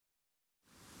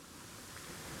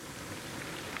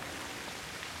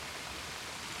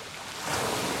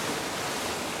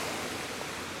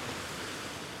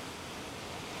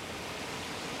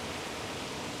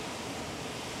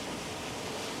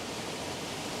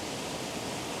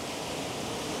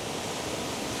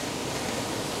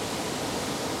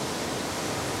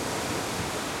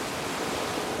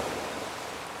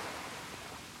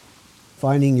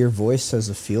finding your voice as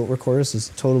a field recordist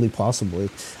is totally possible.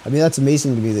 I mean, that's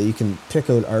amazing to me that you can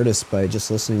pick out artists by just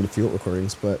listening to field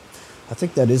recordings, but I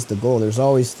think that is the goal. There's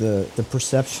always the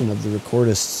perception of the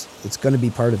recordist. It's going to be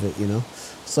part of it, you know?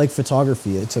 It's like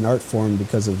photography. It's an art form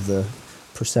because of the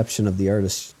perception of the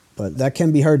artist. But that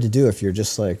can be hard to do if you're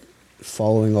just like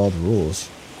following all the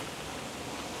rules.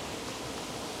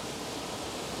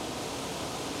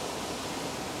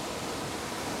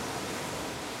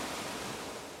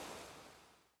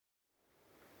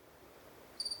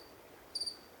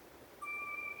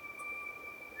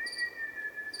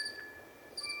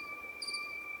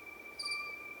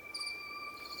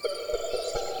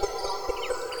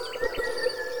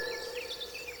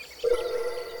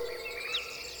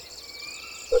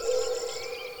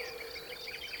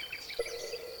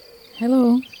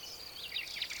 Hello.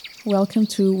 Welcome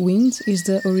to Wind is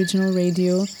the Original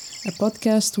Radio, a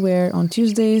podcast where on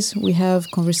Tuesdays we have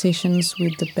conversations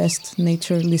with the best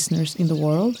nature listeners in the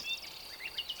world.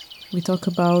 We talk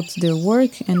about their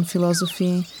work and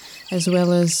philosophy, as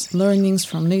well as learnings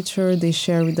from nature they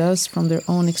share with us from their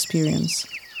own experience.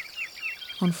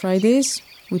 On Fridays,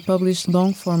 we publish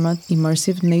long-format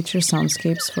immersive nature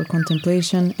soundscapes for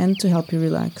contemplation and to help you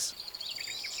relax.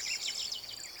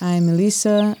 I'm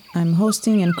Elisa. I'm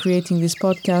hosting and creating this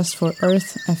podcast for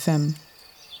Earth FM.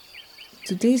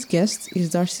 Today's guest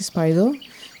is Darcy Spidle,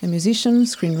 a musician,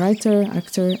 screenwriter,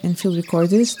 actor, and field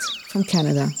recordist from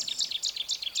Canada.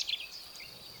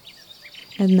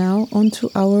 And now on to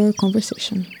our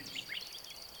conversation.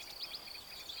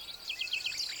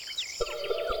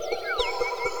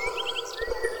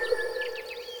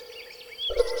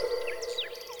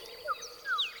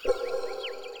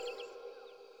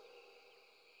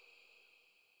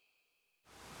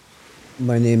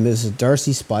 My name is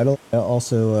Darcy Spidle. I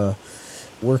also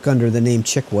work under the name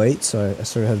Chick White, so I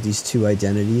sort of have these two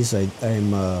identities.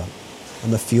 I'm a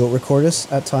field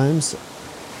recordist at times,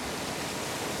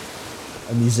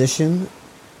 a musician.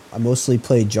 I mostly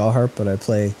play jaw harp, but I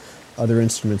play other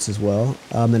instruments as well.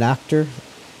 I'm an actor,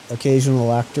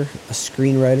 occasional actor, a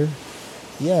screenwriter,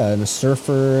 and a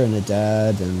surfer and a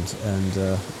dad,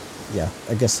 and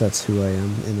I guess that's who I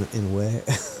am in a way.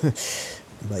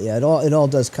 But yeah, it all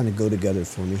does kind of go together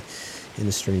for me in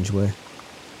a strange way.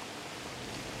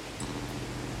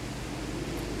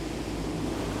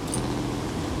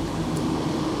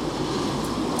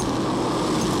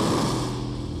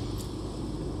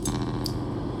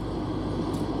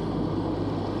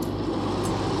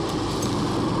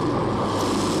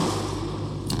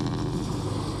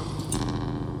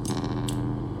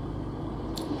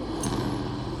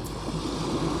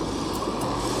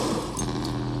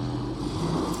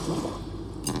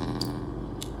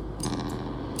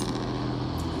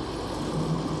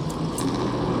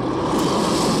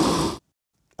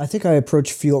 I think I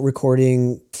approach field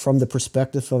recording from the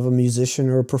perspective of a musician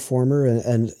or a performer,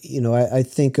 and you know, I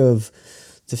think of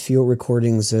the field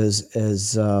recordings as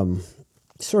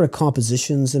sort of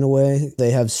compositions in a way.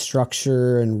 They have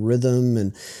structure and rhythm,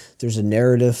 and there's a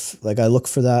narrative. Like I look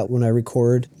for that when I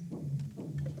record.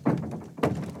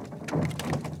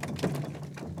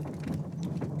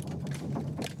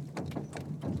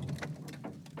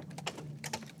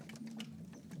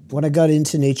 When I got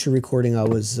into nature recording, I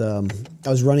was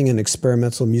running an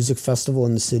experimental music festival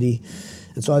in the city,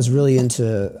 and so I was really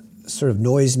into sort of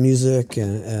noise music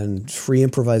and free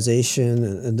improvisation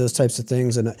and those types of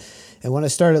things. And when I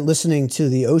started listening to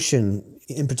the ocean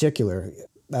in particular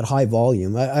at high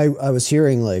volume, I was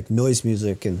hearing like noise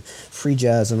music and free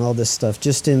jazz and all this stuff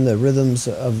just in the rhythms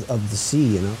of the sea,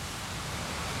 you know.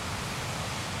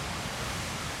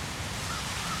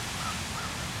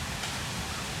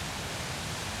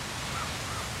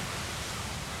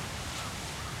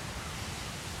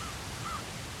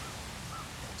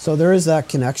 So there is that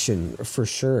connection for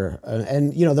sure.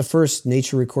 And you know, the first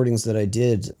nature recordings that I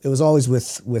did, it was always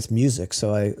with music.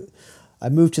 So I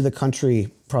moved to the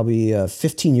country probably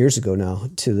 15 years ago now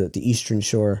to the Eastern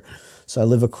Shore. So I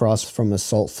live across from a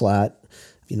salt flat.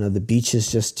 You know, the beach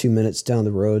is just 2 minutes down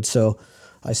the road. So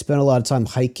I spent a lot of time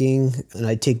hiking, and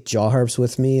I take jaw harps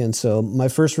with me. And so my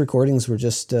first recordings were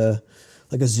just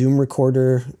like a Zoom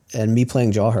recorder and me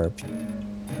playing jaw harp.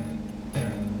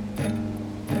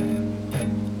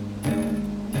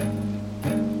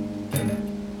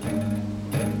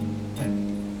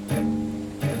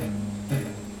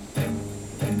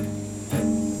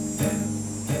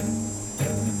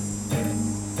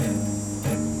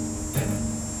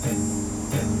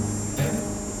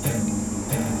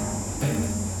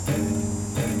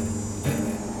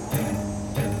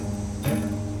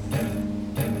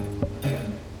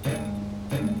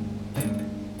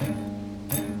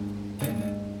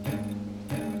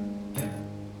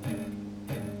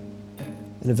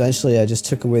 And eventually I just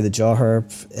took away the jaw harp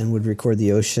and would record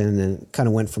the ocean and kind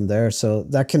of went from there. So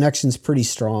that connection's pretty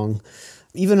strong,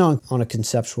 even on a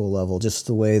conceptual level, just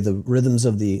the way the rhythms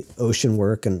of the ocean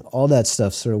work and all that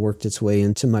stuff sort of worked its way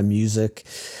into my music.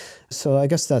 So I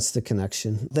guess that's the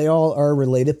connection. They all are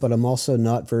related, but I'm also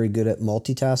not very good at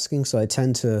multitasking. So I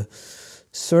tend to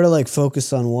sort of like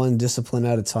focus on one discipline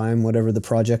at a time, whatever the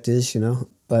project is, you know.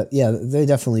 But yeah, they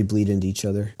definitely bleed into each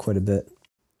other quite a bit.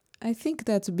 I think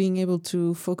that being able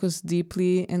to focus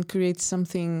deeply and create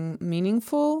something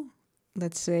meaningful,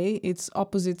 let's say, it's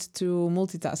opposite to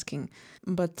multitasking.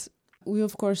 But we,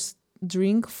 of course,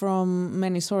 drink from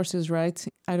many sources, right?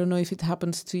 I don't know if it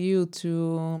happens to you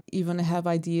to even have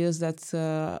ideas that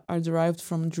are derived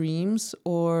from dreams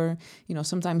or,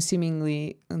 sometimes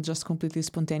seemingly just completely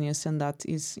spontaneous, and that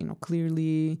is,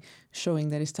 clearly showing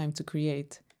that it's time to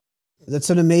create.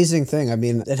 That's an amazing thing. I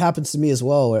mean, it happens to me as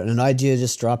well, where an idea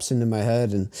just drops into my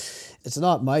head and it's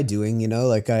not my doing,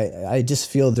 like I just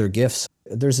feel they're gifts.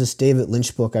 There's this David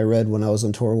Lynch book I read when I was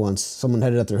on tour once. Someone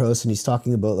had it at their house and he's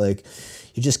talking about like,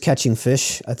 you're just catching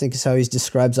fish, I think is how he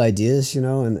describes ideas,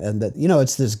 and that,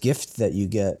 it's this gift that you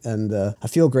get. And I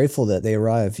feel grateful that they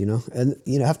arrive, and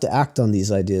have to act on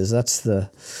these ideas. That's the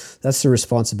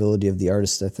responsibility of the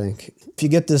artist, I think. If you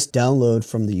get this download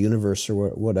from the universe or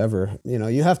whatever,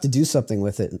 you have to do something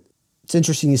with it. It's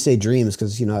interesting you say dreams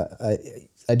because,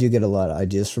 I do get a lot of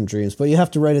ideas from dreams, but you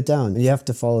have to write it down and you have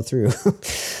to follow through.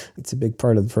 It's a big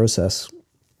part of the process.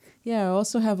 Yeah, I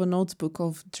also have a notebook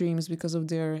of dreams because of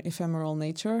their ephemeral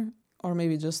nature, or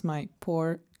maybe just my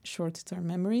poor short-term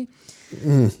memory.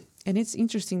 And it's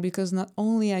interesting because not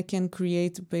only I can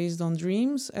create based on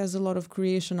dreams, as a lot of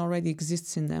creation already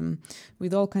exists in them,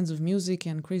 with all kinds of music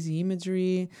and crazy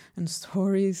imagery and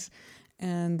stories,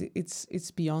 and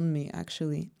it's beyond me,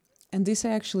 actually. And this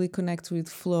I actually connect with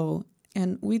flow.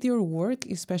 And with your work,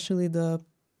 especially the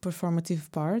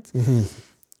performative part,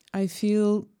 I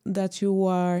feel that you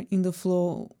are in the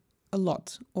flow a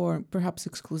lot, or perhaps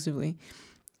exclusively.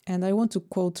 And I want to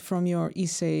quote from your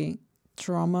essay,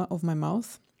 Trauma of My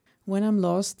Mouth. When I'm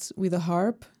lost with a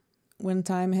harp, when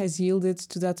time has yielded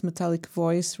to that metallic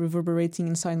voice reverberating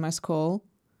inside my skull,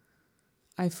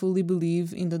 I fully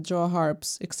believe in the jaw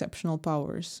harp's exceptional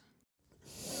powers.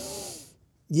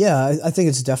 Yeah, I think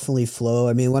it's definitely flow.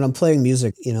 I mean, when I'm playing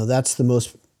music, that's the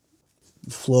most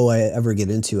flow I ever get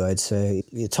into, I'd say.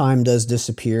 Time does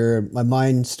disappear. My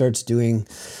mind starts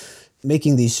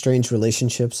making these strange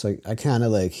relationships. Like I kind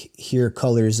of like hear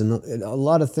colors and a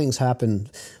lot of things happen,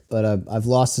 but I've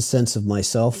lost a sense of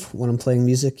myself when I'm playing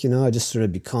music. I just sort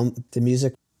of become the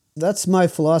music. That's my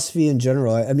philosophy in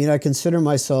general. I mean, I consider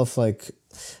myself like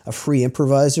a free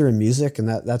improviser in music, and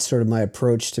that's sort of my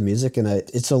approach to music. And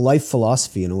it's a life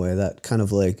philosophy in a way, that kind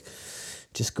of like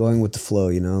just going with the flow,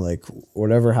 like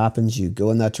whatever happens, you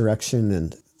go in that direction.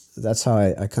 And that's how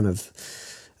I kind of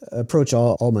approach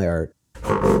all my art.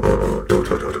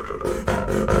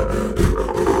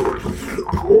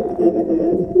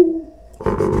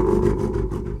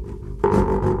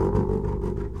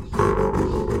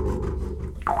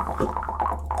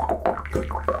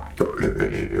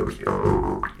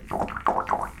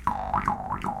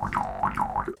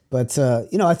 But,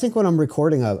 I think when I'm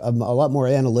recording, I'm a lot more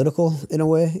analytical in a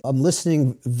way. I'm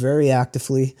listening very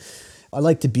actively. I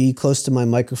like to be close to my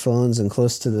microphones and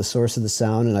close to the source of the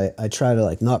sound. And I try to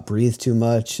like not breathe too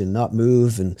much and not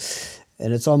move. And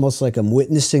it's almost like I'm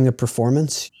witnessing a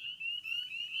performance.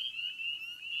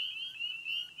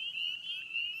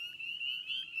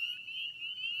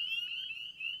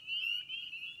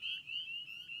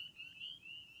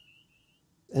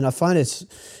 And I find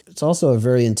it's also a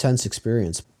very intense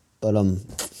experience. But I'm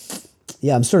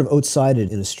sort of outside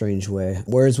it in a strange way.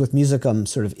 Whereas with music, I'm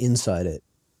sort of inside it.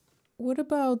 What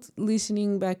about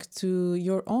listening back to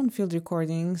your own field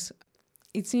recordings?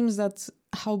 It seems that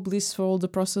how blissful the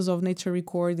process of nature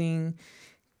recording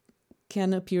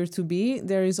can appear to be.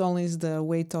 There is always the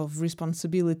weight of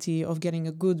responsibility of getting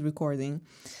a good recording.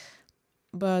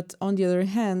 But on the other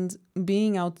hand,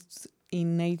 being out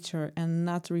in nature and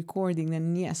not recording,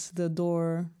 then yes, the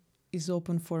door is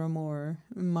open for a more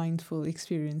mindful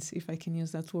experience, if I can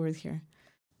use that word here.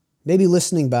 Maybe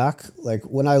listening back, like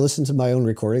when I listen to my own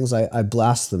recordings, I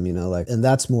blast them, and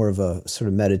that's more of a sort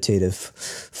of meditative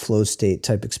flow state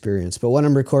type experience. But when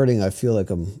I'm recording, I feel like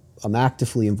I'm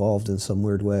actively involved in some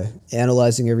weird way,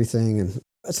 analyzing everything. And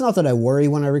it's not that I worry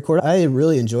when I record. I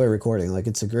really enjoy recording. Like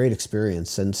it's a great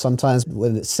experience. And sometimes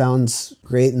when it sounds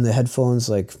great in the headphones,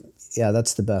 like, yeah,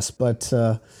 that's the best. But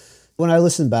When I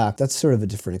listen back, that's sort of a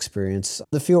different experience.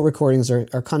 The field recordings are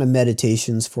kind of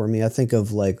meditations for me. I think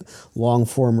of like long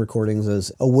form recordings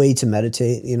as a way to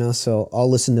meditate, so I'll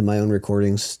listen to my own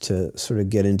recordings to sort of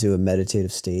get into a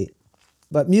meditative state.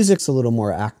 But music's a little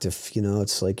more active,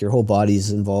 it's like your whole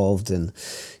body's involved and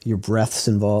your breath's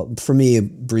involved. For me,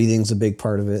 breathing's a big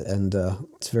part of it, and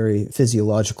it's very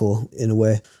physiological in a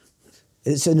way.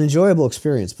 It's an enjoyable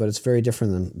experience, but it's very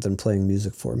different than playing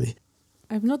music for me.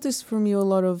 I've noticed from you a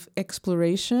lot of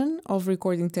exploration of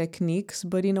recording techniques,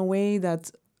 but in a way that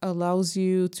allows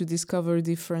you to discover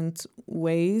different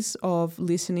ways of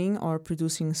listening or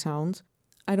producing sound.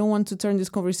 I don't want to turn this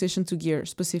conversation to gear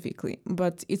specifically,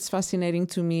 but it's fascinating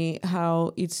to me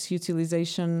how its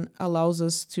utilization allows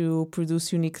us to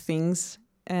produce unique things,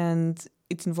 and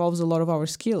it involves a lot of our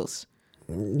skills.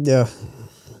 Yeah.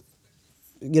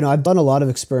 I've done a lot of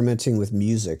experimenting with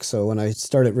music. So when I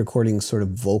started recording sort of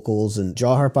vocals and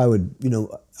jaw harp, I would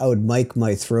mic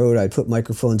my throat. I'd put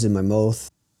microphones in my mouth.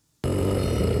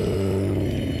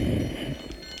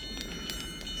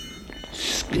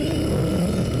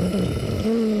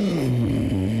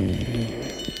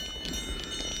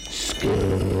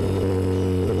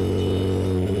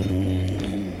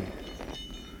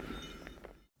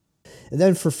 And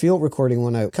then for field recording,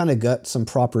 when I kind of got some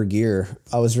proper gear,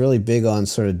 I was really big on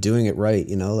sort of doing it right,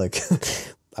 like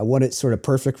I wanted sort of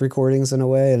perfect recordings in a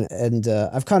way. And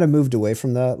I've kind of moved away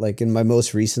from that. Like in my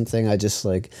most recent thing, I just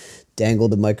like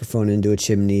dangled a microphone into a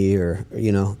chimney or.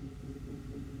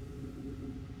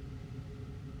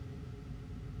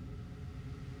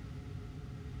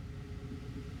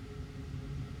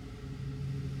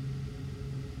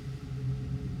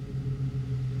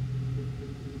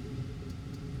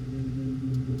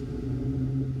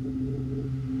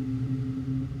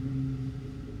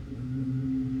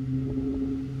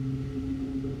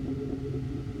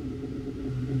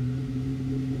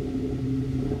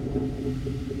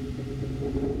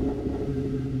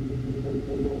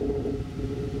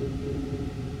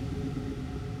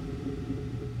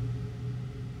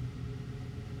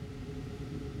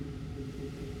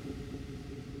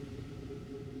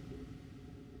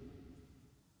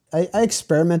 I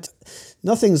experiment.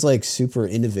 Nothing's like super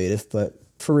innovative, but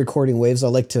for recording waves, I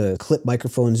like to clip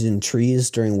microphones in trees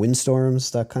during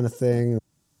windstorms, that kind of thing.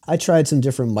 I tried some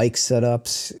different mic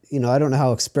setups. I don't know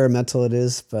how experimental it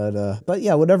is, but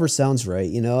yeah, whatever sounds right.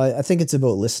 I think it's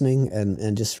about listening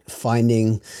and just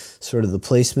finding sort of the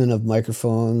placement of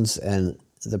microphones and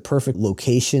the perfect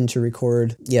location to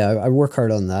record. Yeah, I work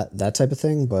hard on that type of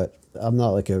thing, but I'm not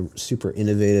like a super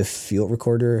innovative field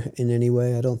recorder in any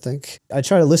way, I don't think. I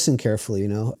try to listen carefully,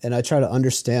 and I try to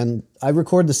understand. I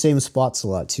record the same spots a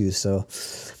lot too, so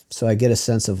I get a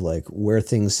sense of like where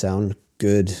things sound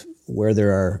good, where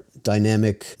there are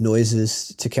dynamic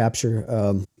noises to capture.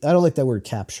 I don't like that word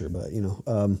capture, but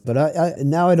but I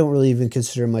now I don't really even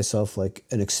consider myself like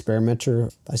an experimenter.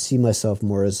 I see myself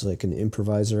more as like an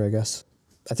improviser, I guess.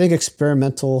 I think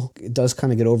experimental does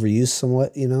kind of get overused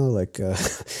somewhat, like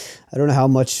I don't know how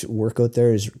much work out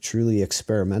there is truly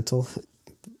experimental,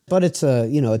 but it's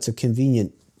a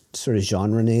convenient sort of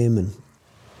genre name. And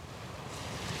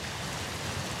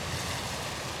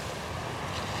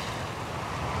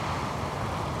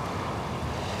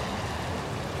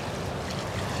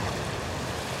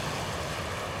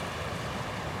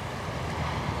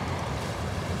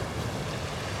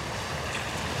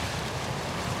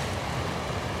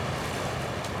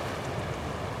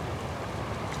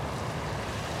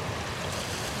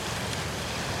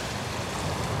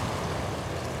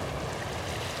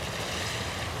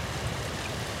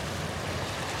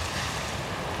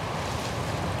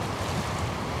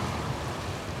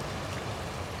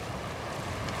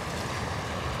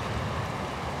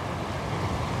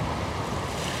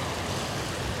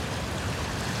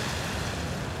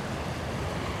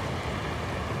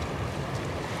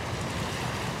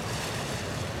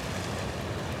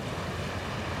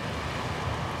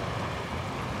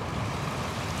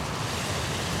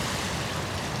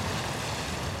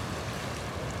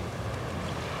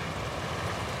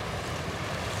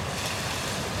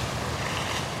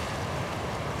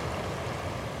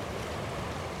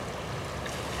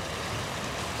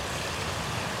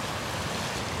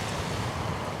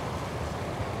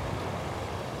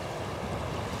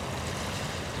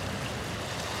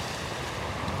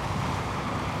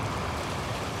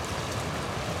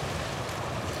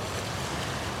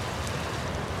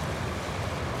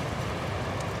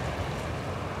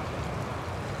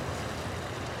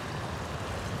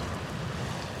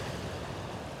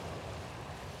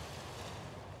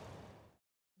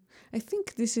I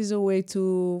think this is a way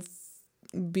to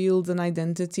build an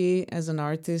identity as an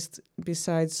artist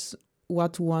besides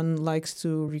what one likes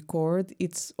to record,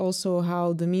 it's also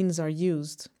how the means are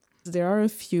used. There are a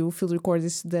few field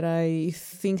recorders that I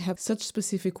think have such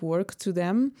specific work to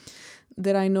them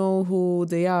that I know who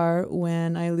they are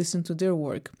when I listen to their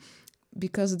work,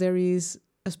 because there is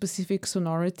a specific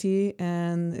sonority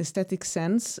and aesthetic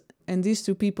sense. And these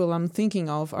two people I'm thinking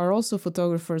of are also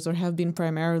photographers, or have been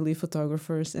primarily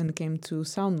photographers and came to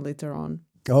sound later on.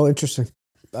 Oh, interesting.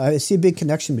 I see a big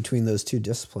connection between those two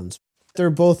disciplines. They're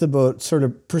both about sort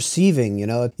of perceiving,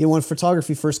 when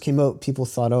photography first came out, people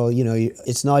thought,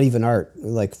 it's not even art.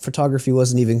 Like photography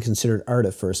wasn't even considered art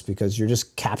at first because you're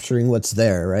just capturing what's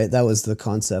there, right? That was the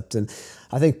concept. And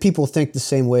I think people think the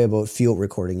same way about field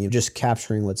recording. You're just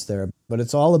capturing what's there. But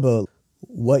it's all about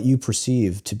what you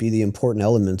perceive to be the important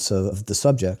elements of the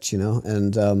subject,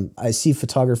 And I see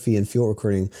photography and field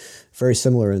recording very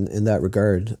similar in that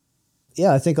regard.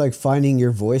 Yeah, I think like finding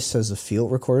your voice as a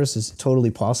field recordist is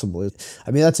totally possible.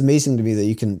 I mean, that's amazing to me that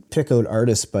you can pick out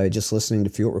artists by just listening to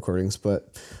field recordings,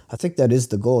 but I think that is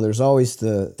the goal. There's always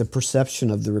the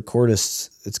perception of the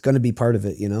recordist. It's going to be part of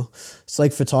it, It's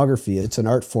like photography. It's an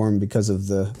art form because of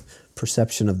the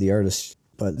perception of the artist.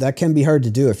 But that can be hard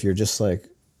to do if you're just like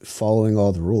following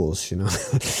all the rules,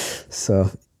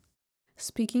 So.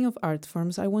 Speaking of art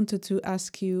forms, I wanted to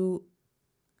ask you,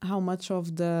 how much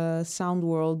of the sound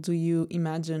world do you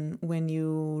imagine when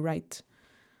you write?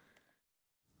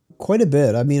 Quite a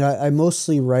bit. I mean, I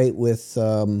mostly write with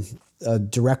a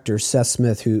director, Seth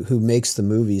Smith, who makes the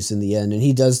movies in the end, and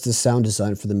he does the sound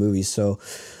design for the movies. So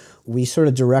we sort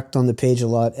of direct on the page a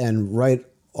lot and write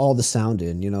all the sound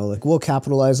in, like we'll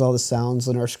capitalize all the sounds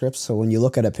in our scripts. So when you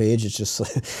look at a page, it's just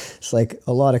it's like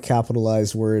a lot of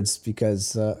capitalized words,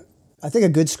 because I think a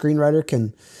good screenwriter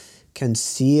can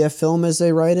see a film as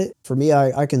they write it. For me,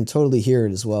 I can totally hear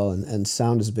it as well, and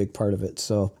sound is a big part of it.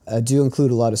 So I do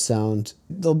include a lot of sound.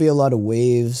 There'll be a lot of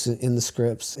waves in the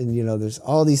scripts, and there's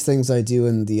all these things I do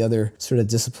in the other sort of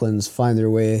disciplines find their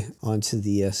way onto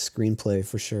the screenplay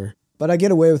for sure. But I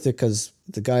get away with it because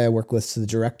the guy I work with, the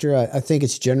director, I think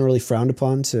it's generally frowned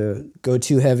upon to go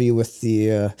too heavy with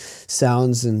the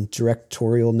sounds and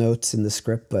directorial notes in the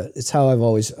script, but it's how I've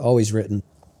always written.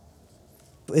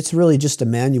 It's really just a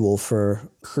manual for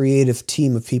a creative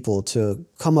team of people to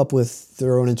come up with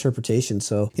their own interpretation.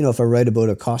 So, if I write about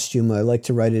a costume, I like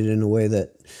to write it in a way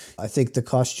that I think the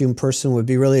costume person would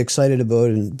be really excited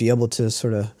about and be able to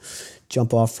sort of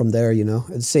jump off from there,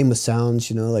 And same with sounds,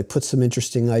 like put some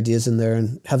interesting ideas in there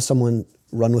and have someone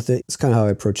run with it. It's kind of how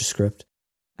I approach a script.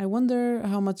 I wonder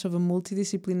how much of a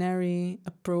multidisciplinary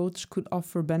approach could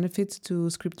offer benefits to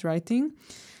script writing.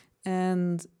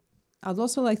 And I'd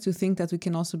also like to think that we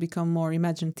can also become more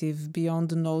imaginative beyond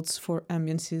the notes for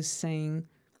ambiances saying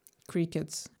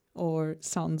crickets or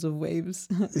sounds of waves.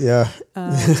 Yeah.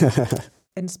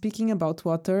 And speaking about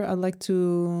water, I'd like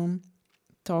to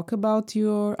talk about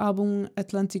your album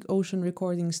Atlantic Ocean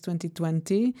Recordings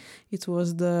 2020. It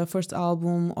was the first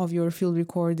album of your field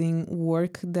recording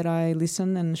work that I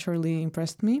listened and surely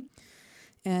impressed me.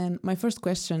 And my first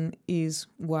question is,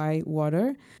 why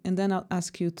water? And then I'll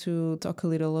ask you to talk a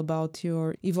little about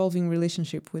your evolving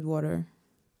relationship with water.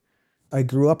 I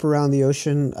grew up around the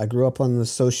ocean. I grew up on the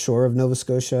south shore of Nova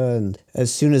Scotia. And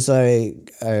as soon as I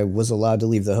was allowed to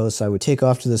leave the house, I would take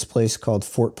off to this place called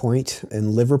Fort Point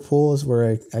in Liverpool is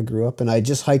where I grew up. And I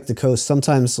just hiked the coast.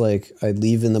 Sometimes I'd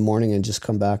leave in the morning and just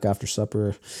come back after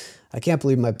supper. I can't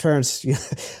believe my parents,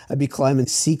 I'd be climbing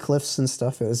sea cliffs and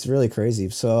stuff. It was really crazy.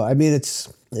 So, I mean, it's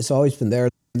always been there.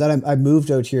 Then I moved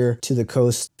out here to the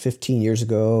coast 15 years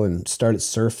ago and started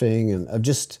surfing. And I'm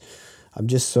just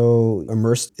so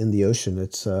immersed in the ocean.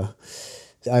 It's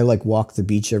I walk the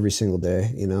beach every single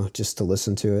day, just to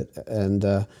listen to it.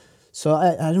 And so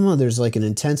I don't know, there's an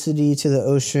intensity to the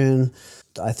ocean.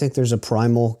 I think there's a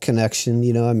primal connection,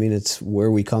 I mean, it's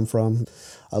where we come from.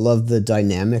 I love the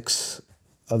dynamics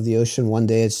of the ocean. One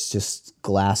day it's just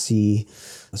glassy,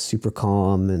 super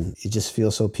calm, and it just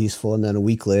feels so peaceful. And then a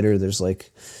week later, there's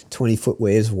 20-foot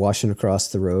waves washing across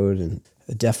the road and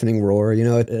a deafening roar.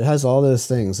 It has all those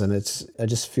things, and I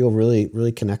just feel really,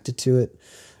 really connected to it.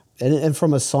 And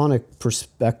from a sonic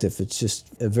perspective, it's just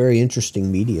a very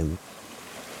interesting medium.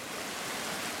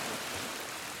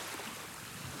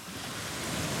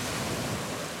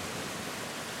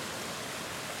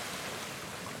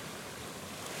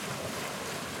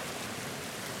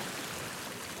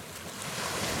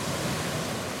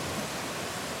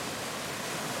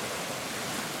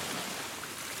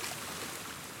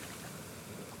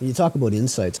 When you talk about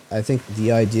insights, I think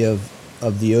the idea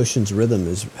of the ocean's rhythm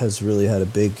has really had a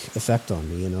big effect on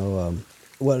me.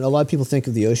 When a lot of people think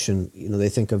of the ocean, they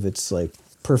think of its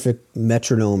perfect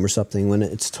metronome or something, when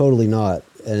it's totally not.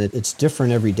 and it's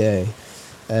different every day.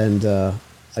 And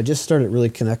I just started really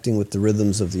connecting with the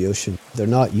rhythms of the ocean. They're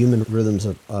not human rhythms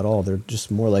at all. They're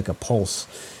just more like a pulse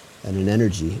and an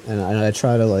energy. And I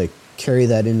try to like carry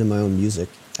that into my own music.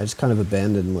 I just kind of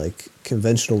abandon like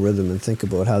conventional rhythm and think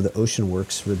about how the ocean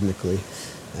works rhythmically.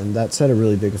 And that's had a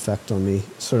really big effect on me,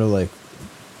 sort of like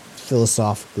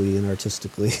philosophically and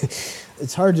artistically.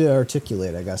 It's hard to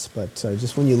articulate, I guess, but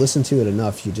just when you listen to it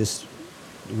enough, you just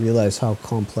realize how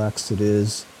complex it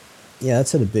is. Yeah,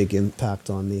 that's had a big impact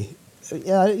on me.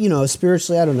 Yeah, you know,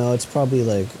 spiritually, I don't know. It's probably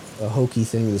like a hokey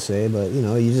thing to say, but you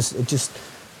know, it just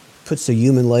puts the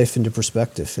human life into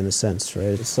perspective in a sense,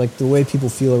 right? It's like the way people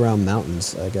feel around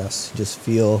mountains, I guess. You just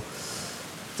feel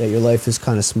that your life is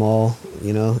kind of small,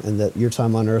 you know, and that your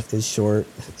time on earth is short,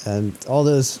 and all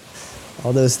those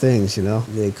things, you know,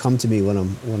 they come to me when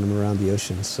I'm around the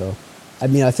ocean. So, I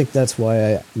mean, I think that's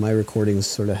why my recordings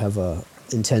sort of have a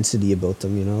intensity about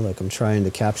them, you know, like I'm trying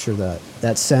to capture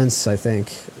that sense, I think,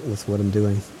 with what I'm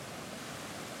doing.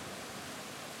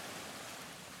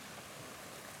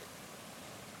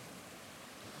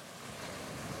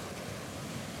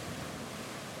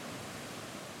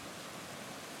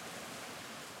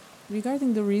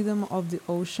 Regarding the rhythm of the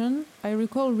ocean, I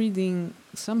recall reading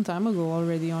some time ago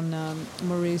already on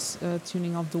Murray's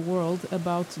Tuning of the World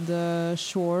about the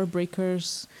shore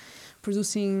breakers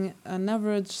producing an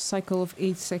average cycle of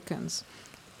 8 seconds.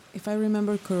 If I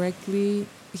remember correctly,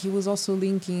 he was also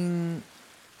linking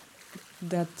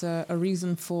that a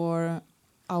reason for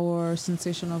our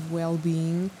sensation of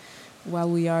well-being while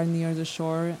we are near the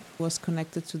shore was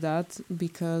connected to that,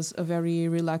 because a very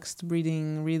relaxed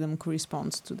breathing rhythm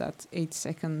corresponds to that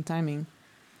 8-second timing.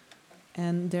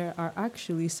 And there are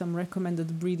actually some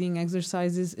recommended breathing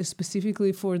exercises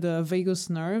specifically for the vagus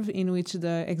nerve, in which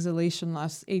the exhalation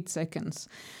lasts 8 seconds.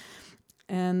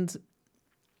 And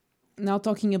now,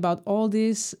 talking about all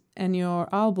this and your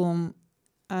album,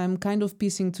 I'm kind of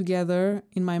piecing together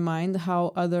in my mind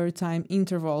how other time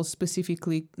intervals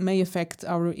specifically may affect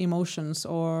our emotions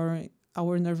or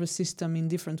our nervous system in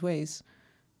different ways.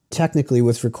 Technically,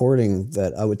 with recording,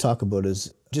 that I would talk about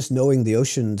is just knowing the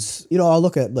oceans. You know, I'll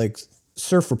look at like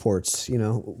surf reports, you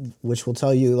know, which will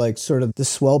tell you like sort of the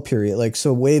swell period. Like,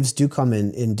 so waves do come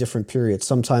in different periods.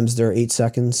 Sometimes they're 8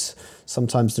 seconds,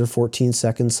 sometimes they're 14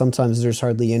 seconds, sometimes there's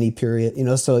hardly any period, you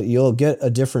know, so you'll get a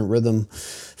different rhythm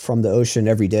from the ocean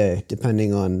every day,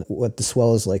 depending on what the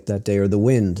swell is like that day or the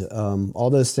wind. All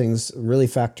those things really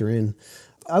factor in.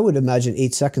 I would imagine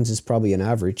 8 seconds is probably an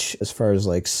average as far as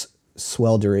like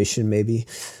swell duration, maybe.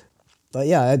 But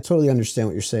yeah, I totally understand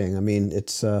what you're saying. I mean,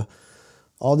 it's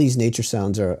all these nature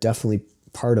sounds are definitely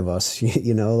part of us,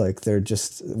 you know, like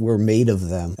we're made of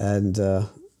them. And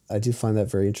I do find that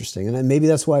very interesting. And maybe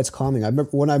that's why it's calming. I remember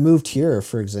when I moved here,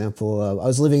 for example, I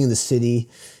was living in the city.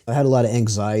 I had a lot of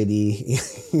anxiety,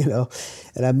 you know,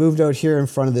 and I moved out here in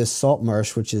front of this salt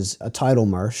marsh, which is a tidal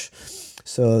marsh.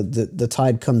 So the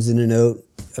tide comes in and out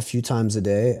a few times a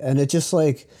day. And it just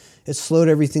like, it slowed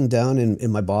everything down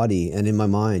in my body and in my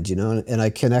mind, you know, and I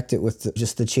connect it with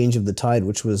just the change of the tide,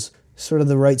 which was sort of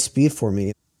the right speed for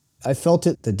me. I felt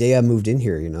it the day I moved in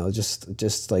here, you know,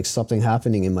 just like something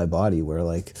happening in my body where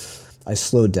like I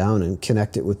slowed down and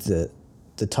connected with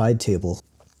the tide table.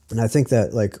 And I think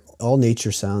that like all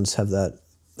nature sounds have that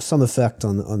some effect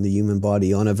on the human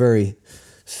body on a very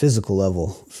physical level,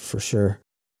 for sure.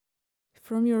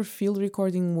 From your field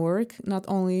recording work, not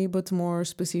only, but more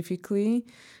specifically,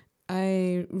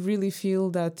 I really feel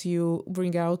that you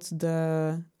bring out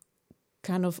the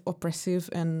kind of oppressive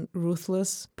and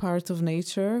ruthless part of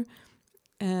nature.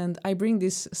 And I bring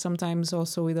this sometimes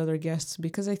also with other guests,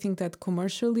 because I think that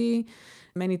commercially,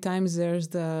 many times there's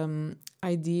the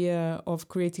idea of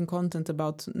creating content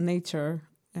about nature,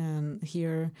 and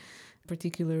here,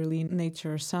 particularly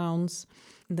nature sounds,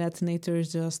 that nature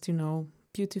is just, you know,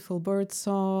 beautiful bird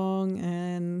song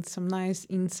and some nice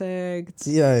insects.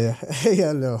 Yeah.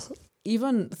 Yeah, no.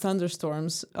 Even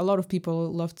thunderstorms, a lot of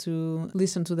people love to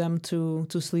listen to them to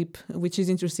sleep, which is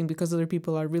interesting because other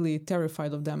people are really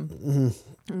terrified of them.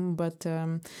 Mm-hmm. But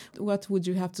what would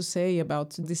you have to say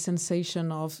about the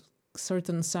sensation of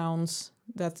certain sounds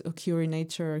that occur in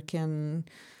nature can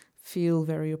feel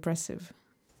very oppressive?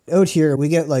 Out here, we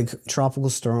get like tropical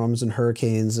storms and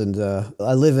hurricanes, and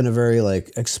I live in a very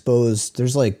like exposed,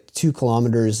 there's like 2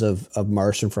 kilometers of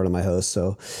marsh in front of my house,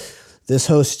 so this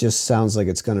house just sounds like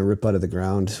it's going to rip out of the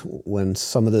ground when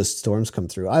some of those storms come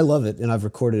through. I love it, and I've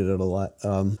recorded it a lot.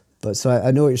 But so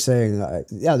I know what you're saying.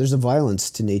 Yeah, there's a violence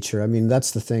to nature. I mean,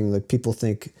 that's the thing. Like people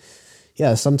think,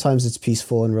 yeah, sometimes it's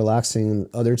peaceful and relaxing, and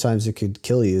other times it could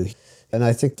kill you. And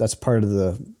I think that's part of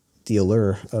the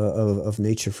allure of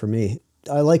nature for me.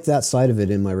 I like that side of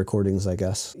it in my recordings, I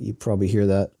guess. You probably hear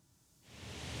that.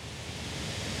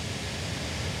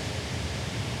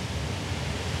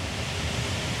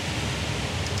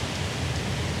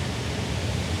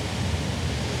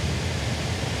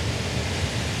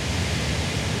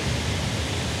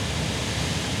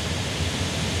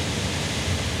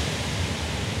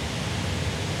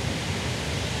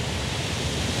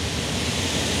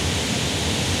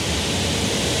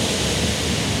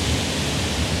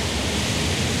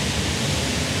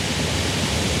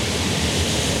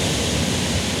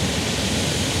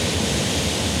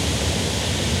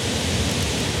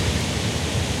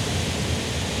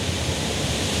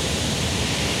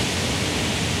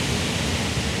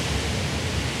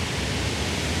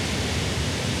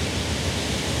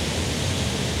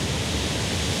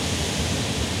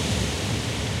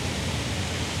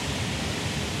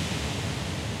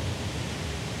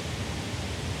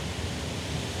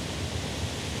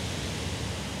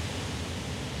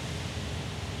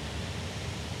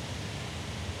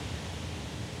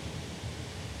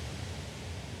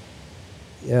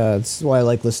 Yeah, it's why I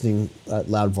like listening at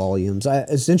loud volumes.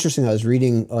 It's interesting. I was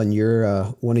reading on your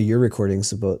one of your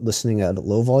recordings about listening at a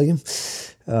low volume,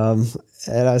 um,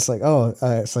 and I was like,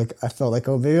 it's like I felt like,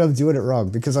 oh, maybe I'm doing it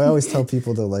wrong because I always tell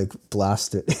people to like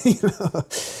blast it,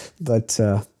 But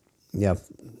yeah,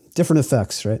 different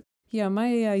effects, right? Yeah,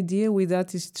 my idea with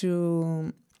that is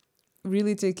to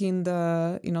really take in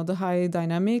the high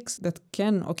dynamics that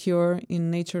can occur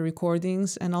in nature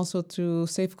recordings, and also to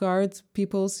safeguard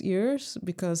people's ears,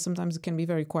 because sometimes it can be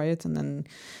very quiet and then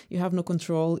you have no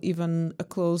control. Even a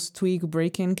close twig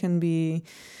break-in can be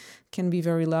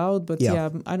very loud. But yeah,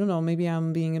 I don't know, maybe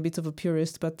I'm being a bit of a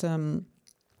purist, but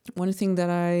one thing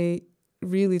that I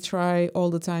really try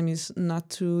all the time is not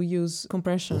to use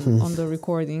compression on the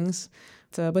recordings.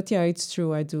 But yeah, it's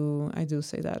true. I do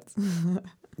say that.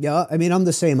 Yeah, I mean, I'm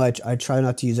the same. I try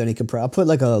not to use any compressor. I'll put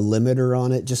like a limiter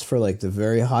on it just for like the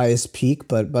very highest peak.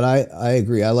 But I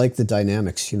agree. I like the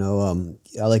dynamics.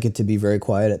 I like it to be very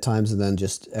quiet at times and then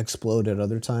just explode at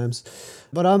other times.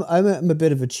 But I'm a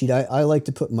bit of a cheat. I like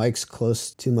to put mics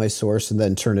close to my source and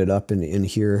then turn it up and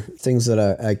hear things that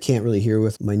I can't really hear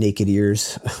with my naked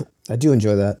ears. I do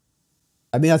enjoy that.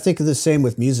 I mean, I think the same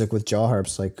with music, with jaw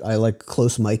harps. Like, I like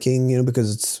close miking,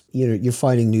 because it's, you're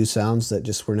finding new sounds that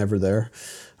just were never there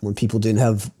when people didn't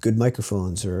have good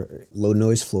microphones or low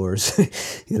noise floors,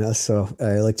 so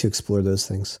I like to explore those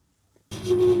things.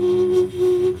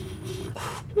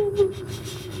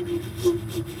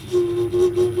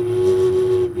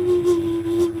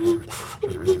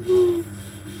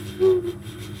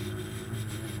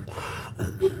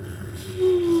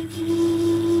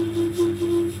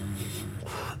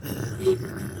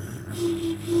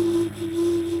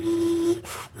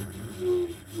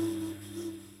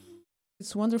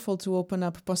 It's wonderful to open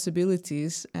up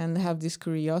possibilities and have this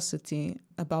curiosity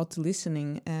about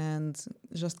listening and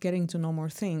just getting to know more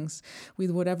things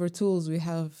with whatever tools we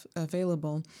have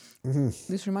available. Mm-hmm.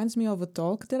 This reminds me of a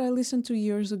talk that I listened to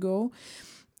years ago,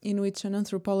 in which an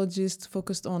anthropologist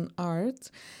focused on art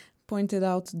pointed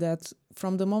out that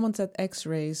from the moment that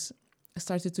X-rays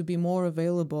started to be more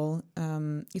available,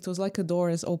 it was like a door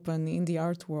has opened in the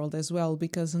art world as well,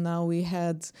 because now we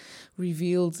had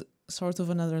revealed sort of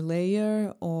another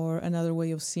layer or another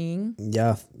way of seeing.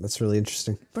 Yeah, that's really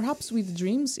interesting. Perhaps with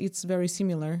dreams, it's very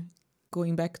similar.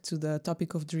 Going back to the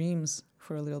topic of dreams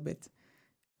for a little bit.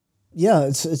 Yeah,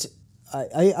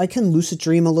 I can lucid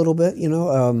dream a little bit,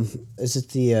 Is it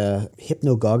the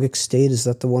hypnagogic state? Is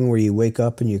that the one where you wake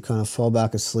up and you kind of fall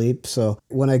back asleep? So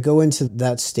when I go into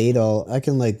that state,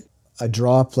 I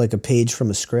draw up like a page from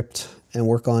a script and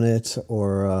work on it,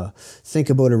 or think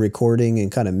about a recording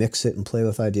and kind of mix it and play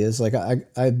with ideas. Like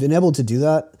I've been able to do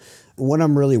that when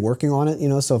I'm really working on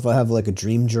it, So if I have like a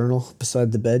dream journal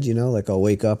beside the bed, like I'll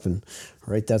wake up and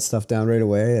write that stuff down right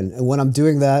away. And when I'm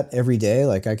doing that every day,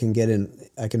 like I can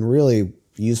really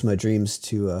use my dreams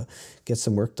to get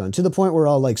some work done, to the point where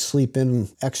I'll like sleep in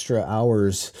extra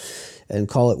hours and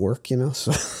call it work,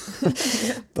 So,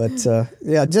 but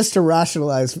yeah, just to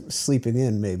rationalize sleeping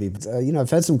in maybe. But, I've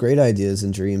had some great ideas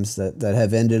and dreams that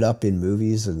have ended up in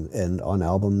movies and on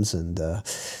albums, and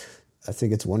I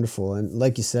think it's wonderful. And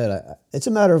like you said, it's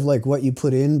a matter of like what you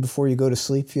put in before you go to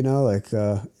sleep, Like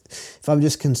if I'm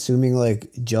just consuming like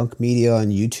junk media on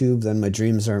YouTube, then my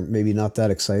dreams aren't maybe not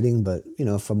that exciting. But,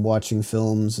 if I'm watching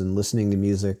films and listening to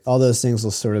music, all those things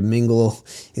will sort of mingle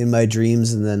in my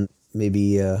dreams, and then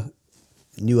maybe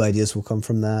new ideas will come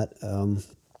from that.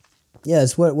 Yeah,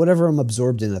 it's whatever I'm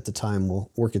absorbed in at the time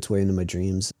will work its way into my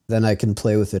dreams. Then I can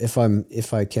play with it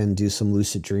if I can do some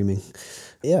lucid dreaming.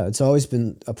 Yeah, it's always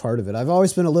been a part of it. I've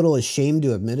always been a little ashamed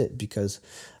to admit it because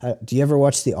do you ever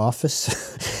watch The Office?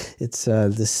 It's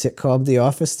this sitcom, The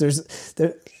Office. This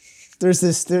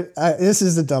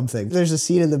is a dumb thing. There's a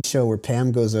scene in the show where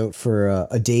Pam goes out for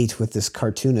a date with this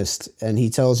cartoonist, and he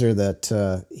tells her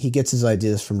that he gets his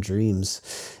ideas from dreams,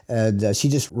 and she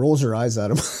just rolls her eyes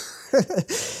at him.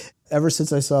 Ever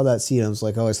since I saw that scene, I was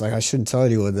like, always like, I shouldn't tell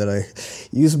anyone that I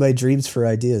use my dreams for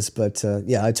ideas. But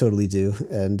yeah, I totally do.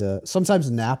 And sometimes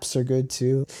naps are good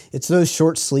too. It's those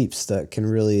short sleeps that can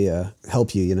really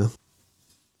help you, you know?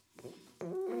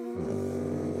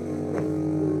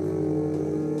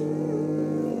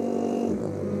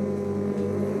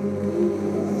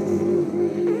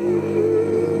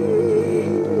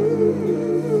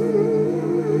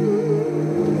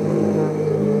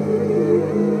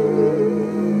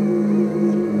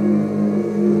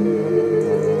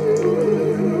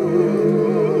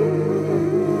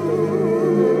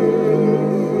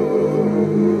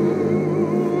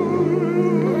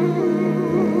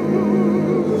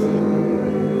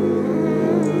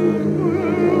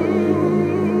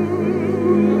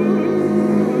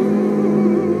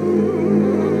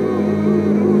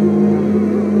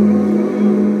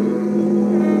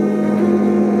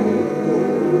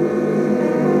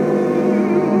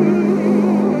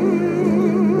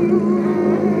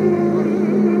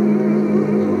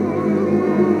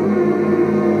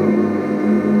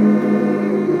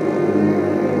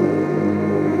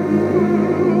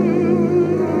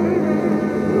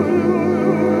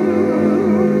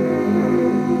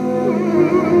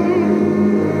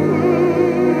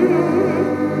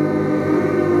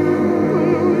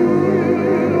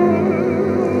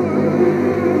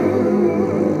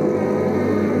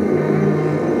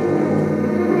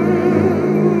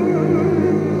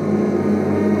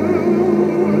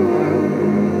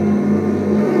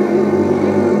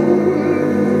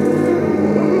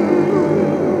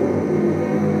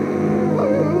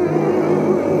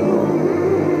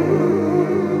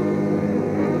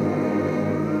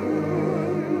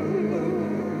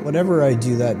 Whatever I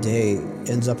do that day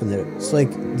ends up in there. It's like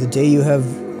the day you have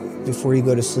before you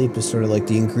go to sleep is sort of like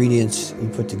the ingredients you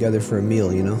put together for a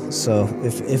meal, you know? So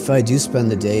if I do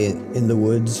spend the day in the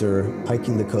woods or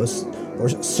hiking the coast, or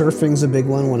surfing's a big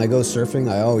one. When I go surfing,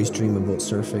 I always dream about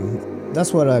surfing.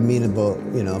 That's what I mean about,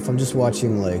 you know, if I'm just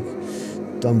watching like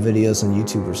dumb videos on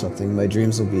YouTube or something, my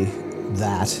dreams will be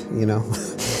that, you know?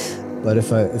 But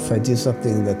if I do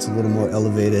something that's a little more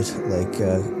elevated, like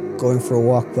going for a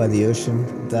walk by the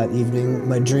ocean that evening,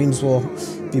 my dreams will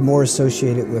be more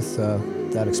associated with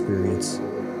that experience.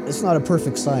 It's not a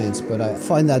perfect science, but I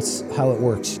find that's how it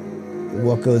works.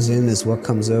 What goes in is what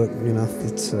comes out, you know.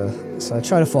 It's so I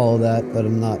try to follow that, but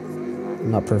I'm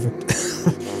not perfect.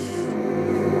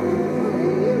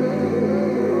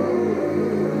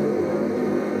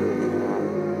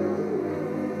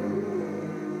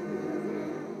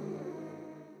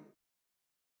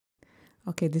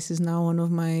 Okay, this is now one of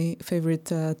my favorite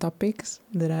topics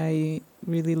that I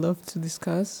really love to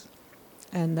discuss,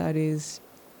 and that is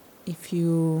if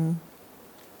you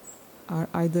are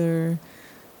either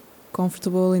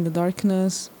comfortable in the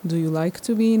darkness, do you like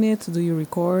to be in it, do you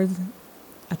record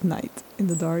at night in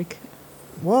the dark?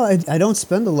 Well, I don't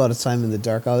spend a lot of time in the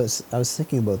dark. I was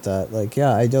thinking about that. Like,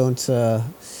 yeah, I don't.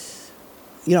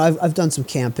 You know, I've done some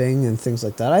camping and things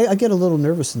like that. I get a little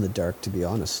nervous in the dark, to be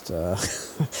honest.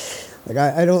 Like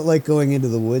I don't like going into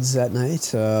the woods at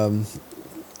night.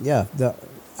 Yeah,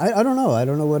 I don't know. I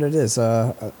don't know what it is.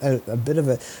 A bit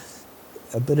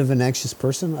of an anxious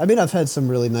person. I mean, I've had some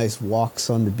really nice walks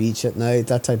on the beach at night,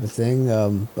 that type of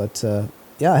thing. But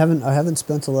yeah, I haven't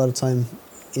spent a lot of time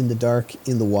in the dark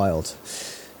in the wild.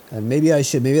 And maybe I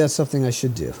should. Maybe that's something I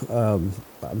should do.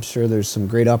 I'm sure there's some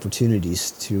great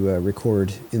opportunities to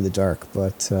record in the dark,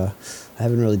 but I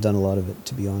haven't really done a lot of it,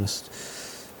 to be honest.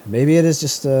 Maybe it is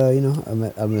just, you know,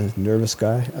 I'm a nervous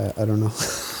guy. I don't know.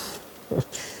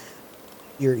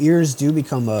 Your ears do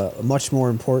become a much more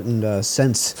important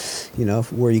sense, you know,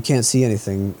 where you can't see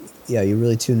anything. Yeah, you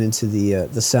really tune into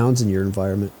the sounds in your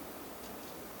environment.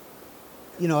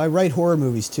 You know, I write horror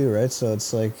movies too, right? So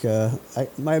it's like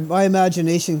my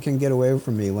imagination can get away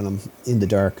from me when I'm in the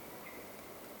dark.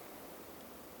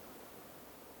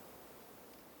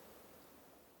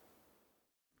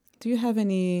 Do you have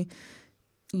any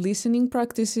listening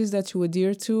practices that you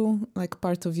adhere to, like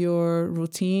part of your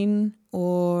routine,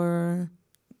 or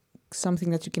something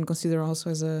that you can consider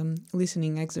also as a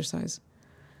listening exercise?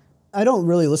 I don't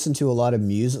really listen to a lot of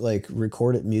music, like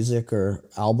recorded music or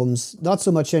albums. Not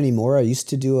so much anymore. I used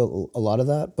to do a lot of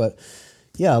that, but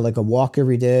yeah, like a walk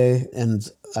every day, and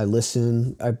I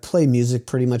listen. I play music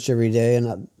pretty much every day,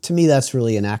 and to me, that's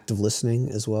really an act of listening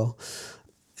as well.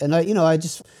 And I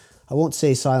won't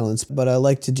say silence, but I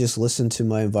like to just listen to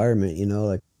my environment.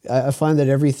 Like I find that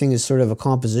everything is sort of a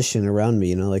composition around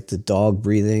me. Like the dog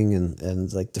breathing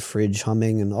and like the fridge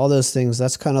humming and all those things.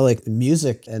 That's kind of like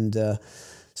music, and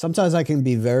sometimes I can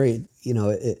be very,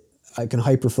 I can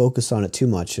hyper focus on it too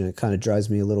much, and it kind of drives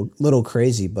me a little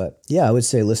crazy. But yeah, I would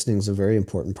say listening is a very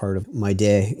important part of my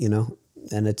day,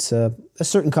 and it's a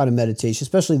certain kind of meditation,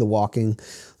 especially the walking.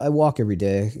 I walk every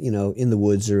day, in the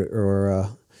woods or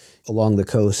along the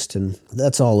coast, and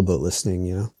that's all about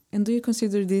listening. And do you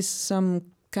consider this some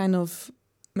kind of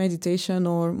meditation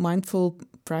or mindful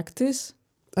practice?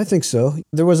 I think so.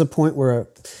 There was a point where,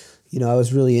 I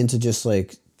was really into just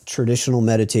like traditional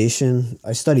meditation.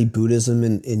 I studied Buddhism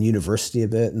in university a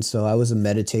bit, and so I was a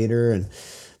meditator.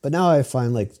 But now I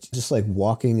find like just like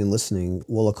walking and listening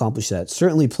will accomplish that.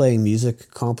 Certainly playing music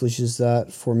accomplishes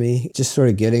that for me. Just sort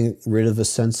of getting rid of a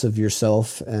sense of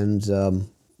yourself and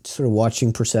sort of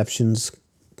watching perceptions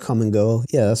come and go.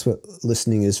 Yeah, that's what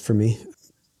listening is for me.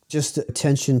 Just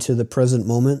attention to the present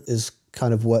moment is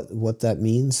kind of what that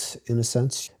means in a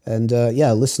sense. And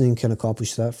yeah, listening can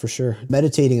accomplish that for sure.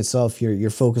 Meditating itself, you're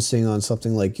focusing on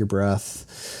something like your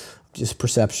breath, just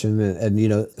perception,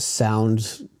 and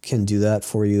sound can do that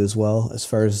for you as well, as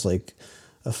far as like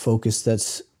a focus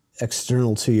that's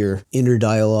external to your inner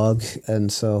dialogue.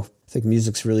 And so I think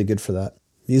music's really good for that.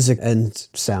 Music and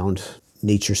sound,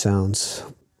 nature sounds.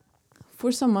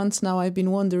 For some months now, I've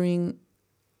been wondering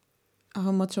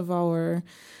how much of our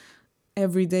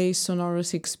everyday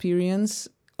sonorous experience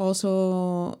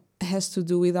also has to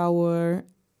do with our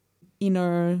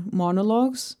inner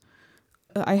monologues.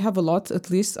 I have a lot, at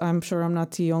least. I'm sure I'm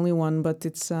not the only one, but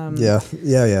it's yeah.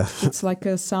 It's like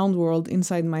a sound world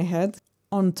inside my head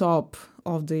on top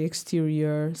of the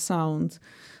exterior sound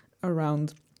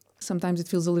around. Sometimes it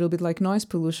feels a little bit like noise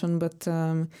pollution, but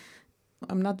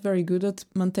I'm not very good at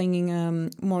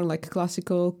maintaining more like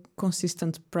classical,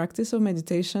 consistent practice of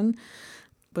meditation.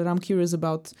 But I'm curious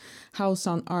about how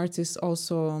sound artists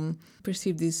also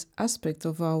perceive this aspect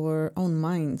of our own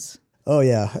minds. Oh,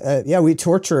 yeah. We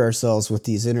torture ourselves with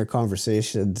these inner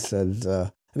conversations.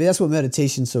 And that's what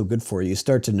meditation's so good for. You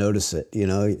start to notice it,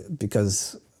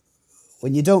 because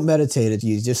when you don't meditate,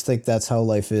 you just think that's how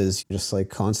life is. You're just like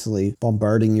constantly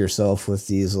bombarding yourself with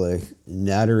these like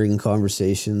nattering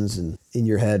conversations and in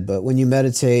your head. But when you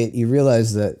meditate, you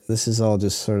realize that this is all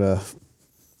just sort of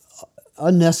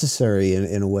unnecessary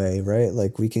in a way, right?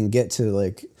 Like we can get to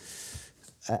like,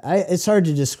 it's hard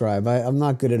to describe. I'm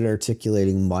not good at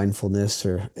articulating mindfulness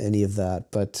or any of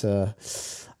that, but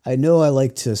I know I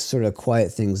like to sort of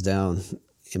quiet things down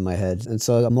in my head. And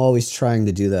so I'm always trying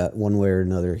to do that one way or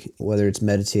another, whether it's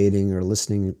meditating or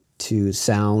listening to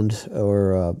sound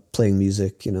or playing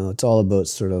music. It's all about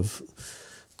sort of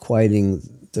quieting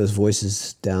those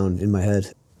voices down in my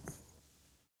head.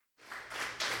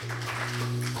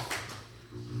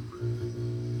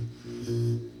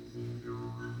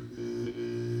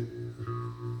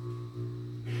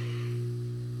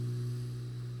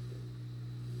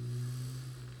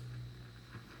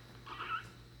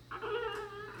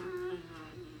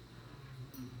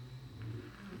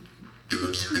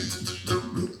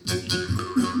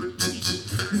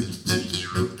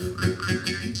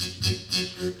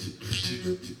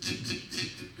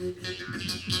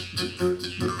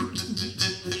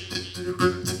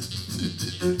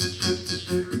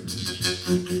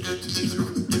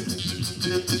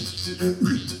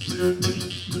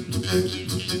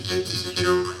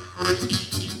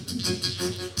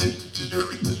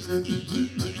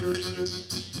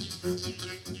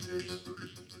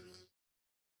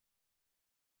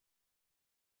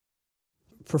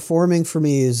 Performing for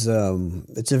me is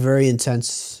it's a very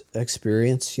intense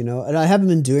experience, and I haven't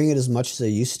been doing it as much as I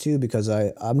used to because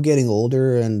I'm getting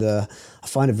older and I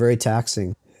find it very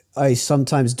taxing. I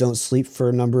sometimes don't sleep for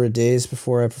a number of days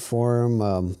before I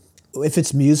perform. If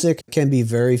it's music, it can be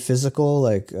very physical,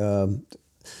 like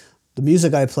the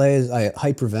music I play is I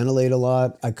hyperventilate a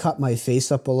lot. I cut my face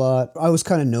up a lot. I was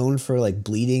kind of known for like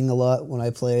bleeding a lot when I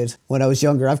played. When I was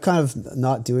younger, I've kind of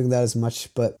not doing that as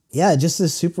much, but yeah, just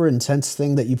this super intense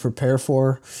thing that you prepare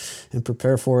for,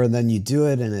 and then you do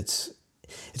it, and it's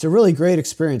a really great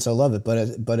experience. I love it,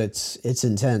 but it's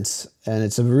intense, and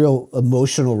it's a real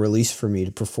emotional release for me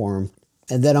to perform.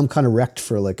 And then I'm kind of wrecked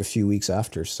for like a few weeks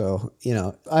after. So,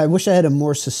 I wish I had a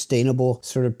more sustainable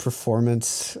sort of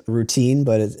performance routine,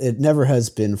 but it never has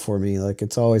been for me. Like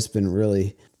it's always been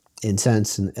really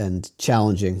intense and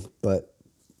challenging, but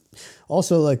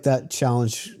also like that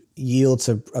challenge yields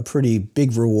a pretty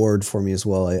big reward for me as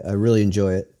well. I really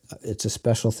enjoy it. It's a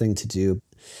special thing to do.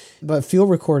 But field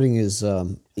recording is,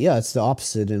 it's the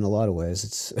opposite in a lot of ways.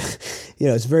 It's,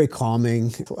 it's very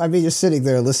calming. I mean, you're sitting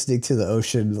there listening to the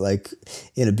ocean, like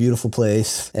in a beautiful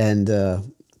place. And,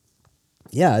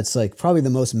 it's like probably the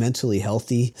most mentally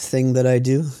healthy thing that I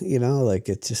do, like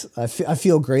it just, I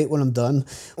feel great when I'm done.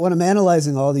 When I'm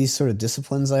analyzing all these sort of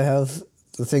disciplines I have,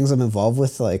 the things I'm involved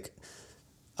with, like,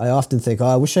 I often think,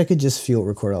 I wish I could just field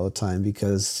record all the time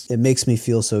because it makes me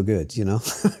feel so good,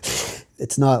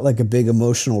 It's not like a big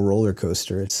emotional roller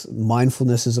coaster. It's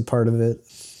mindfulness is a part of it.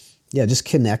 Yeah, just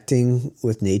connecting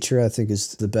with nature, I think,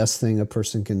 is the best thing a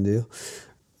person can do.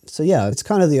 So yeah, it's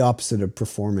kind of the opposite of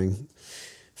performing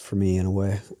for me in a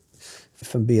way,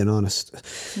 if I'm being honest.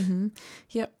 Mm-hmm.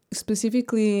 Yeah,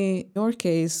 specifically your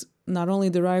case, not only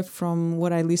derived from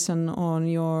what I listen on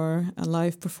your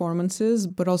live performances,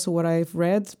 but also what I've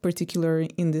read, particularly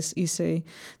in this essay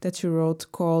that you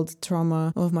wrote called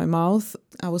Trauma of My Mouth.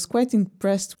 I was quite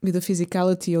impressed with the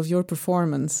physicality of your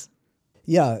performance.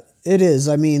 Yeah, it is.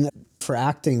 I mean, for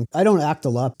acting, I don't act a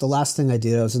lot. The last thing I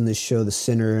did, I was in this show, The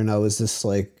Sinner, and I was this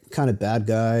like kind of bad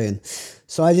guy. And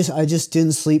so I just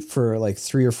didn't sleep for like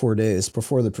 3 or 4 days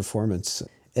before the performance.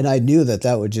 And I knew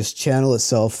that would just channel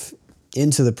itself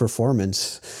into the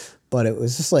performance, but it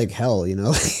was just like hell, It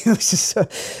was just,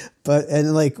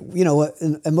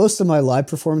 and most of my live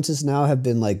performances now have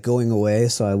been like going away.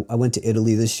 So I went to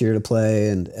Italy this year to play,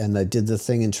 and I did the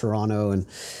thing in Toronto, and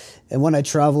when I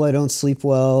travel, I don't sleep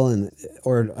well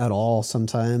or at all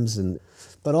sometimes,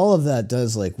 but all of that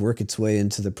does like work its way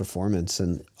into the performance,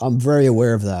 and I'm very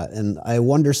aware of that. And I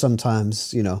wonder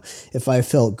sometimes, if I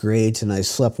felt great and I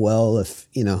slept well, if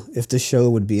the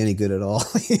show would be any good at all,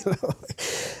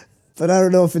 But I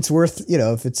don't know if it's worth,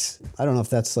 I don't know if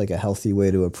that's like a healthy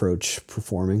way to approach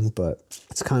performing, but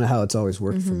it's kind of how it's always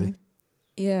worked for me.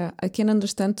 Yeah, I can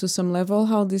understand to some level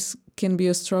how this can be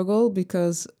a struggle,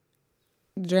 because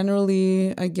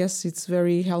generally, I guess it's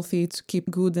very healthy to keep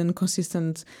good and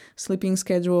consistent sleeping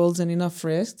schedules and enough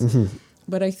rest. Mm-hmm.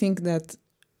 But I think that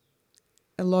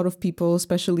a lot of people,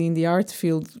 especially in the art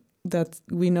field, that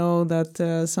we know that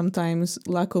sometimes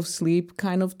lack of sleep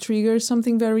kind of triggers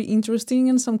something very interesting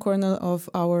in some corner of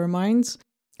our minds.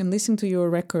 And listening to your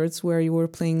records where you were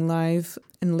playing live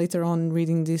and later on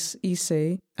reading this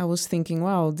essay, I was thinking,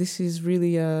 wow, this is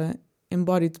really a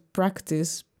embodied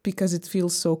practice, because it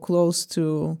feels so close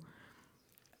to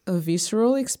a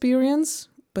visceral experience.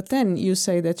 But then you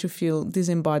say that you feel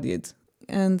disembodied.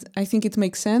 And I think it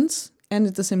makes sense, and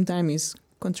at the same time is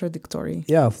contradictory.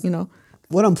 Yeah.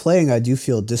 When I'm playing, I do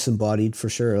feel disembodied for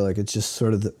sure. Like it's just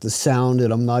sort of the sound,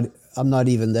 and I'm not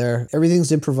even there.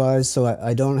 Everything's improvised, so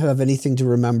I don't have anything to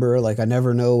remember. Like I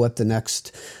never know what the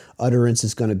next utterance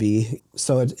is going to be.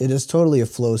 So it is totally a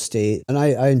flow state. And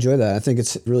I enjoy that. I think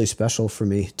it's really special for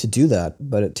me to do that,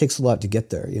 but it takes a lot to get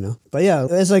there, But yeah,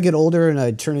 as I get older and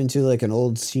I turn into like an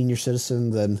old senior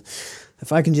citizen, then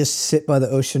if I can just sit by the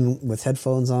ocean with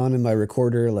headphones on and my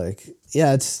recorder, like,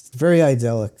 yeah, it's very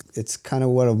idyllic. It's kind of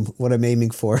what I'm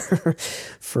aiming for,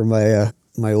 for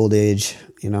my old age,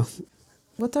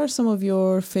 What are some of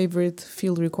your favorite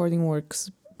field recording works,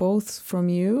 both from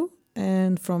you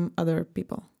and from other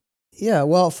people? Yeah,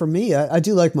 well, for me, I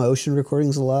do like my ocean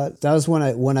recordings a lot. That was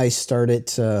when I started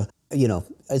to,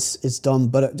 it's dumb,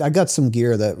 but I got some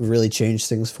gear that really changed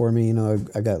things for me.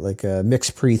 I got like a Mix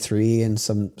Pre 3 and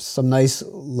some nice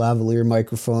lavalier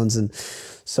microphones. And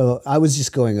so I was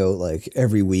just going out like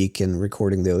every week and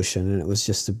recording the ocean. And it was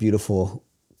just a beautiful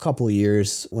couple of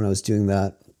years when I was doing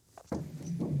that.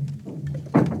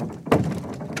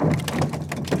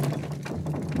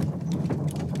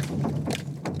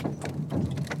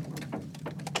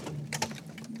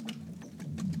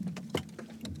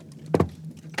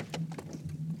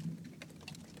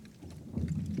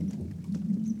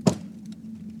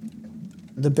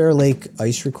 The Bear Lake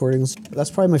ice recordings,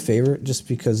 that's probably my favorite, just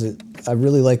because I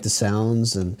really like the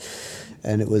sounds, and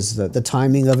it was the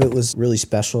timing of it was really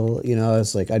special. I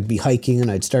was like, I'd be hiking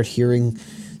and I'd start hearing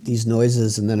these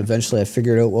noises, and then eventually I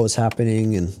figured out what was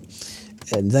happening, and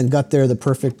then got there the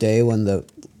perfect day when the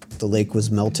lake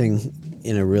was melting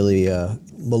in a really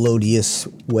melodious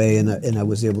way, and I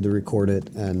was able to record it.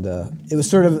 And it was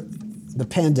sort of, the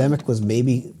pandemic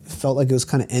felt like it was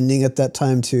kind of ending at that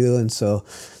time too, and so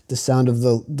the sound of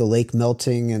the lake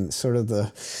melting and sort of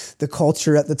the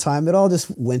culture at the time, it all just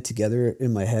went together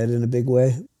in my head in a big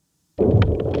way.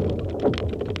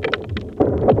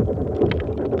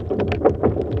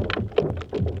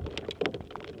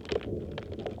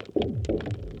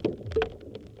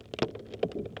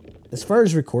 far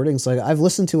as recordings, like I've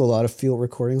listened to a lot of field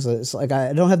recordings. It's like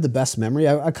I don't have the best memory.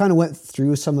 I kind of went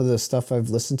through some of the stuff I've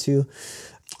listened to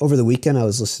over the weekend. I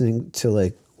was listening to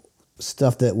like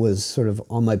stuff that was sort of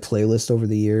on my playlist over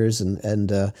the years,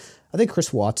 and I think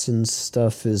Chris Watson's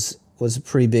stuff was a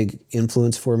pretty big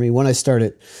influence for me when I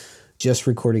started just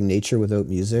recording nature without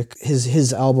music.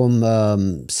 His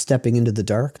album Stepping Into the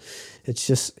Dark, it's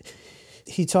just,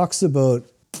 he talks about,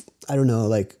 I don't know,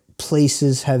 like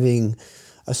places having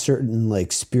a certain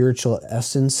like spiritual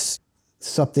essence,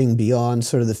 something beyond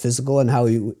sort of the physical, and how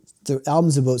the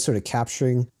album's about sort of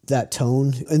capturing that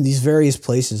tone in these various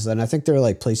places. And I think they're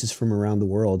like places from around the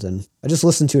world. And I just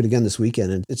listened to it again this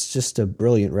weekend, and it's just a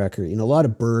brilliant record. You know, a lot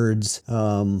of birds.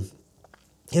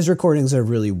 His recordings are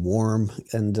really warm.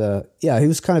 And yeah, he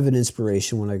was kind of an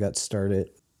inspiration when I got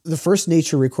started. The first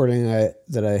nature recording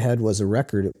that I had was a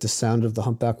record, The Sound of the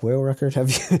Humpback Whale record.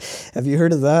 Have you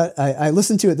heard of that? I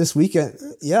listened to it this weekend.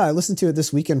 Yeah, I listened to it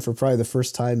this weekend for probably the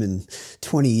first time in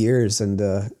 20 years, and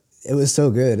it was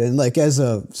so good. And like as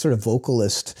a sort of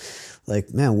vocalist,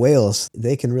 like man, whales,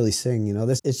 they can really sing. You know,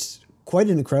 it's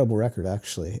quite an incredible record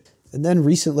actually. And then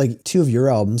recent, like 2 of your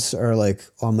albums are like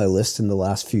on my list in the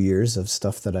last few years of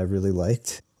stuff that I really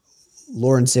liked.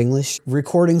 Lawrence English,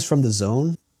 Recordings from the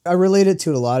Zone. I related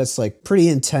to it a lot. It's like pretty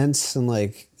intense and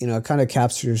like, you know, it kind of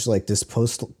captures like this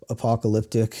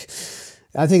post-apocalyptic.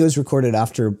 I think it was recorded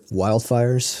after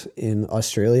wildfires in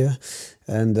Australia.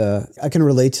 And I can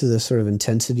relate to the sort of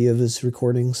intensity of his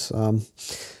recordings.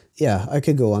 Yeah, I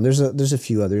could go on. There's a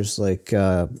few others like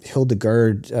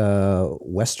Hildegard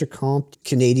Westerkamp,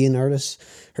 Canadian artist.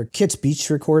 Her Kit's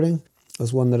Beach recording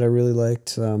was one that I really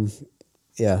liked.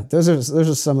 Yeah, those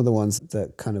are some of the ones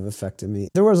that kind of affected me.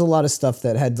 There was a lot of stuff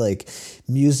that had like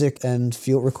music and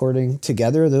field recording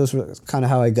together. Those were kind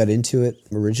of how I got into it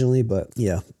originally. But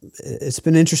yeah, it's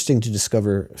been interesting to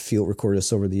discover field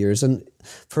recordists over the years, and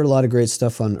I've heard a lot of great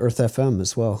stuff on Earth FM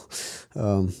as well.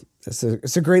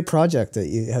 It's a great project that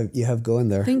you have going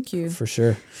there. Thank you. For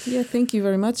sure. Yeah, thank you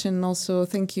very much, and also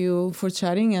thank you for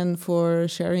chatting and for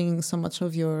sharing so much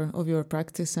of your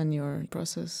practice and your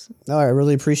process. No, I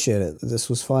really appreciate it. This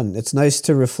was fun. It's nice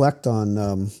to reflect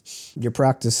on your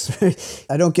practice.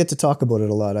 I don't get to talk about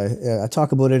it a lot. I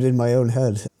talk about it in my own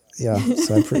head. Yeah,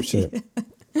 so I appreciate it.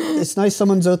 It's nice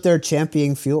someone's out there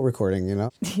championing field recording, you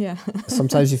know? Yeah.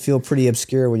 Sometimes you feel pretty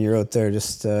obscure when you're out there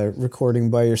just recording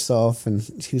by yourself, and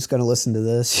who's going to listen to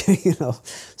this, you know?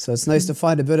 So it's nice to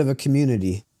find a bit of a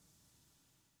community.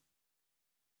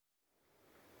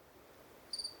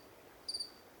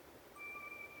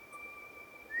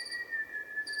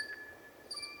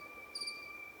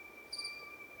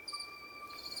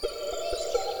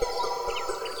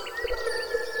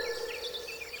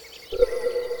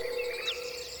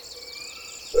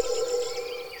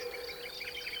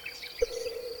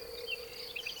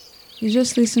 You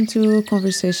just listened to a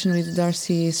conversation with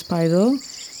Darcy Spidle.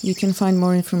 You can find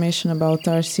more information about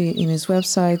Darcy in his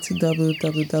website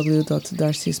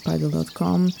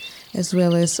www.darcyspidle.com, as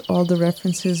well as all the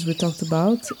references we talked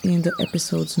about in the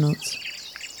episode's notes.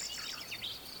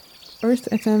 Earth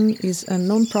FM is a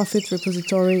non-profit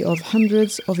repository of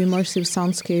hundreds of immersive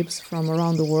soundscapes from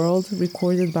around the world,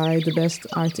 recorded by the best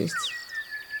artists.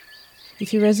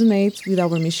 If you resonate with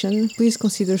our mission, please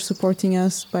consider supporting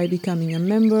us by becoming a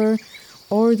member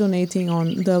or donating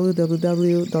on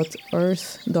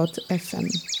www.earth.fm.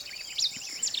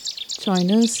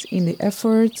 Join us in the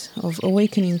effort of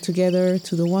awakening together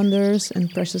to the wonders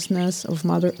and preciousness of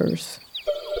Mother Earth.